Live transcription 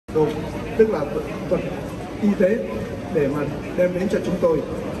đồ, tức là vật y tế để mà đem đến cho chúng tôi.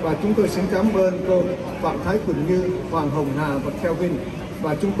 Và chúng tôi xin cảm ơn cô Phạm Thái Quỳnh Như, Hoàng Hồng Hà và Kelvin.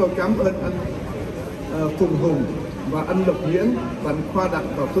 Và chúng tôi cảm ơn anh Phùng Hùng và anh Lộc Nguyễn và anh Khoa Đặng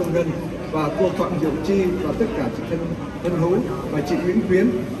và Phương Ngân và cô Phạm Diệu Chi và tất cả chị Thân Hữu và chị Nguyễn Khuyến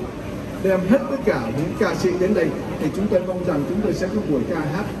đem hết tất cả những ca sĩ đến đây. Thì chúng tôi mong rằng chúng tôi sẽ có buổi ca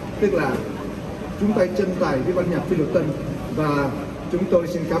hát, tức là chúng ta chân tài với ban nhạc phi luật tân. Và chúng tôi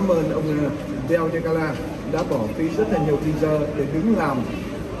xin cảm ơn ông Deo Degala đã bỏ phí rất là nhiều thời giờ để đứng làm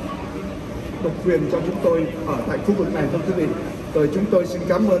độc quyền cho chúng tôi ở tại khu vực này, thưa quý vị. Rồi chúng tôi xin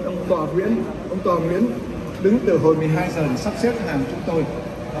cảm ơn ông Tòa Nguyễn đứng từ hồi 12 giờ sắp xếp hàng chúng tôi.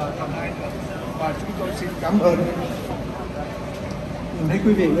 Và chúng tôi xin cảm ơn, nhìn thấy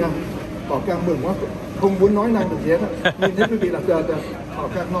quý vị nha, Bảo Cang mừng quá, không muốn nói năng được gì hết. Nhìn thấy quý vị là Bảo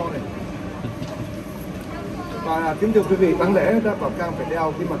Cang no này. Và kính thưa quý vị, đáng lẽ đã Bảo Cang phải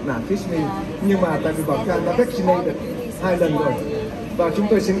đeo cái mặt nạ Disney, nhưng mà tại vì Bảo Cang đã vaccinate được 2 lần rồi. Và chúng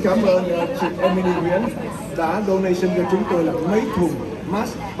tôi xin cảm ơn chị Emily Nguyễn đã donation cho chúng tôi là mấy thùng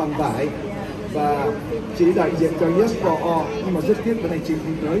mask bằng vải. Và chị đại diện cho Yes for All, nhưng mà rất tiếc bữa nay chị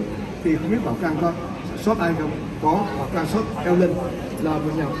không tới. Thì không biết Bảo Cang có sót ai không? Có, Bảo Cang sót Ellen là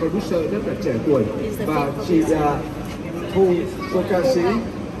một nhà producer rất là trẻ tuổi. Và chị Thu, cô ca sĩ,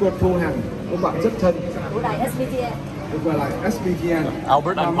 cô Thu Hằng, cô bạn rất thân của đài SBTN. Và lại SBTN.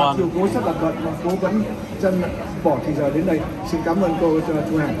 Albert và mặc dù cô rất là bận mà cô vẫn chân bỏ thời giờ đến đây. Xin cảm ơn cô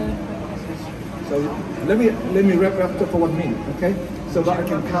Thu Hằng. So let me wrap up for 1 minute, okay? So that I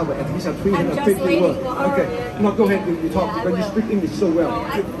can cover at least 350 words. Okay. No, go ahead. You talk because you speak English so well.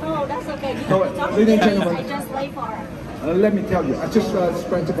 No, that's okay. Ladies and gentlemen, I just late for her. Let me tell you, I just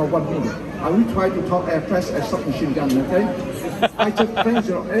spent about 1 minute. I will try to talk as fast as submachine gun, okay? I just thank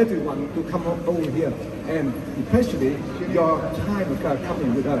everyone to come over here, and especially your time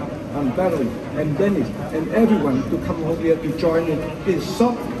coming with Valerie and Dennis and everyone to come over here to join in. It's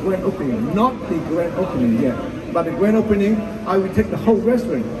soft grand opening, not the grand opening yet, but the grand opening. I will take the whole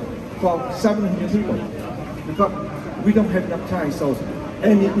restaurant for 700 people because we don't have enough time, so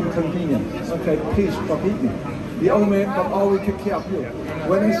any inconvenience, okay? Please forgive me. The old man will always take care of you.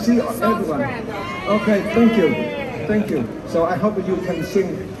 When I see everyone, okay, thank you. Thank you. So I hope that you can sing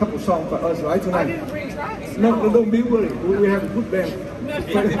a couple songs for us right tonight. No, don't be worried. We have a good band.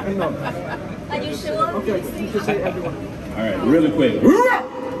 No. Are you sure? Okay, you can say everyone. All right, really quick.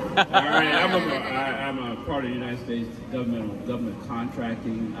 All right, I'm a part of the United States government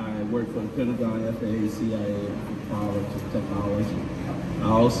contracting. I work for the Pentagon, FAA, CIA, Power Technology. I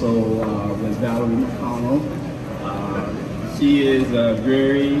also with Valerie McConnell. She is a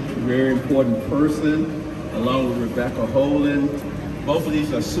very, very important person, along with Rebecca Holden. Both of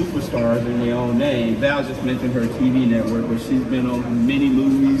these are superstars in their own name. Val just mentioned her TV network, where she's been on many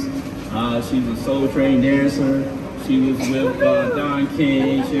movies. She's a Soul Train dancer. She was with Don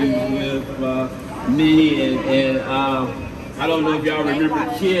King. She was with many, and I don't know if y'all remember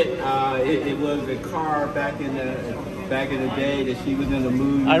Kit. It was a car back in the day that she was in the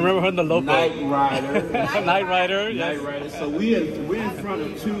movie. I remember her in the local. Knight Rider. Knight Rider, yes. Knight Rider. So we're in front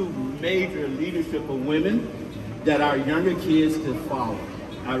of two major leadership of women that our younger kids could follow.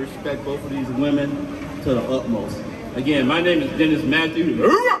 I respect both of these women to the utmost. Again, my name is Dennis Matthews.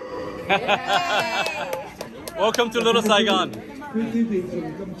 Welcome to Little Saigon. Quý vị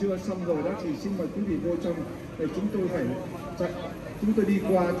dùng cơm trưa xong rồi đó thì xin mời quý vị vô trong để chúng tôi đi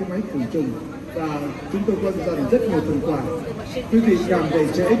qua cái máy khử trùng và chúng tôi có dần rất nhiều phần quà. Quý vị càng về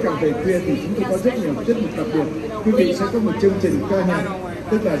trễ càng về khuya thì chúng tôi có rất nhiều chất mục đặc biệt. Quý vị sẽ có một chương trình ca nhạc,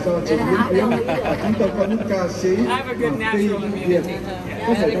 tức là do chị Nguyễn Khuyến và chúng tôi có những ca sĩ Phi Việt.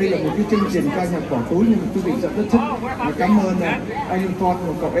 Có thể đây là một cái chương trình ca nhạc bỏ túi nhưng mà quý vị rất thích. Và cảm ơn alanvoford,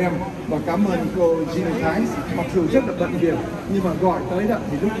 một cậu em, và cảm ơn cô Gina Thái. Mặc dù rất là bận việc nhưng mà gọi tới đó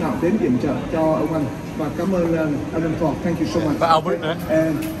thì lúc nào đến điểm trợ cho ông anh. Và cảm ơn alanvoford, thank you so much. Và Albert nữa.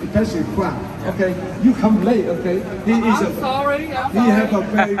 And especially Khoa. Okay, you come late. Okay, he is he have a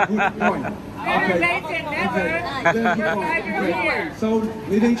very good point. Okay. So,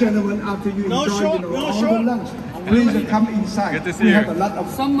 ladies and gentlemen, after you enjoy all the lunch, please come inside. Good to see we you. have a lot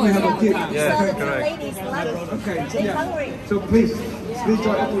of we have a gift. Yes, correct. Okay, yeah. So please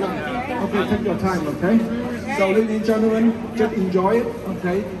join everyone. Okay, take your time. Okay. So, ladies and gentlemen, just enjoy it.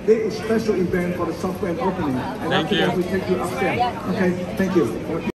 Okay. There is special event for the software opening, and Thank after you. that we take you upstairs. Okay. Thank you.